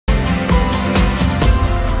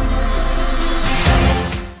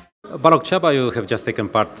Balogh Csaba, you have just taken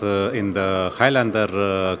part in the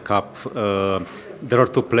Highlander Cup. There are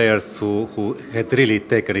two players who had really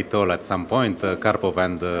taken it all at some point, Karpov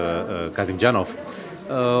and Kazimjanov.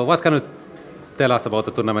 What can you tell us about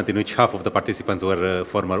the tournament in which half of the participants were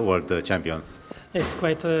former world champions? It's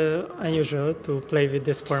quite unusual to play with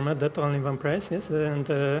this format that only one prize, yes.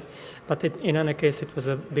 But in any case, it was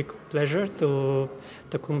a big pleasure to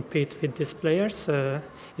compete with these players,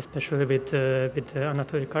 especially with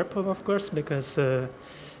Anatoly Karpov, of course, because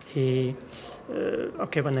he.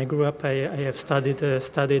 When I grew up, I have studied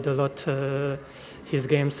a lot his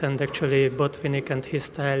games, and actually Botvinnik and his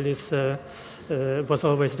style was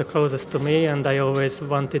always the closest to me, and I always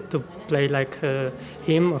wanted to play like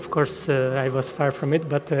him. Of course, I was far from it,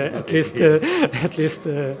 but at least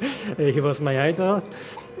he was my idol.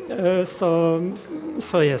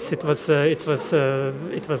 So yes, it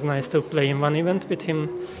was nice to play in one event with him.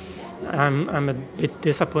 I'm a bit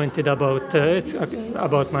disappointed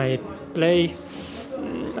about my play.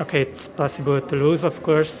 Okay, it's possible to lose, of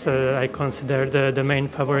course. I consider the main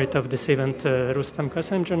favorite of this event Rustam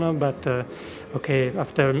Kasimdzhanov, but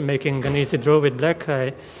after making an easy draw with black,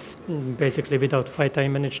 basically without fight I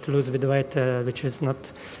managed to lose with white, which is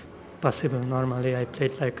not possible. Normally I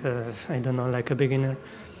played like like a beginner.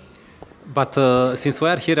 But since we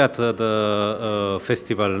are here at the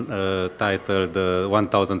festival titled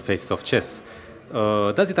 1000 Faces of Chess,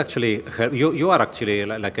 does it actually help? You are actually,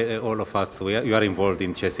 like all of us, you are involved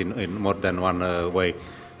in chess in more than one way.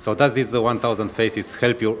 So does this 1000 Faces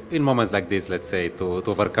help you in moments like this, let's say, to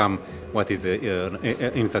overcome what is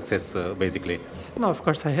in success, basically? No, of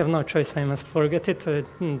course, I have no choice. I must forget it. It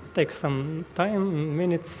takes some time,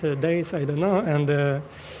 minutes, days, I don't know.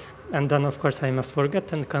 And then, of course, I must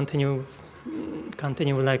forget and continue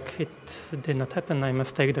like it did not happen. I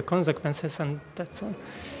must take the consequences, and that's all.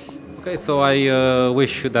 Okay, so I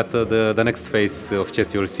wish that the next phase of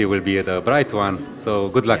chess you will see will be the bright one. So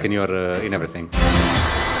good luck in everything.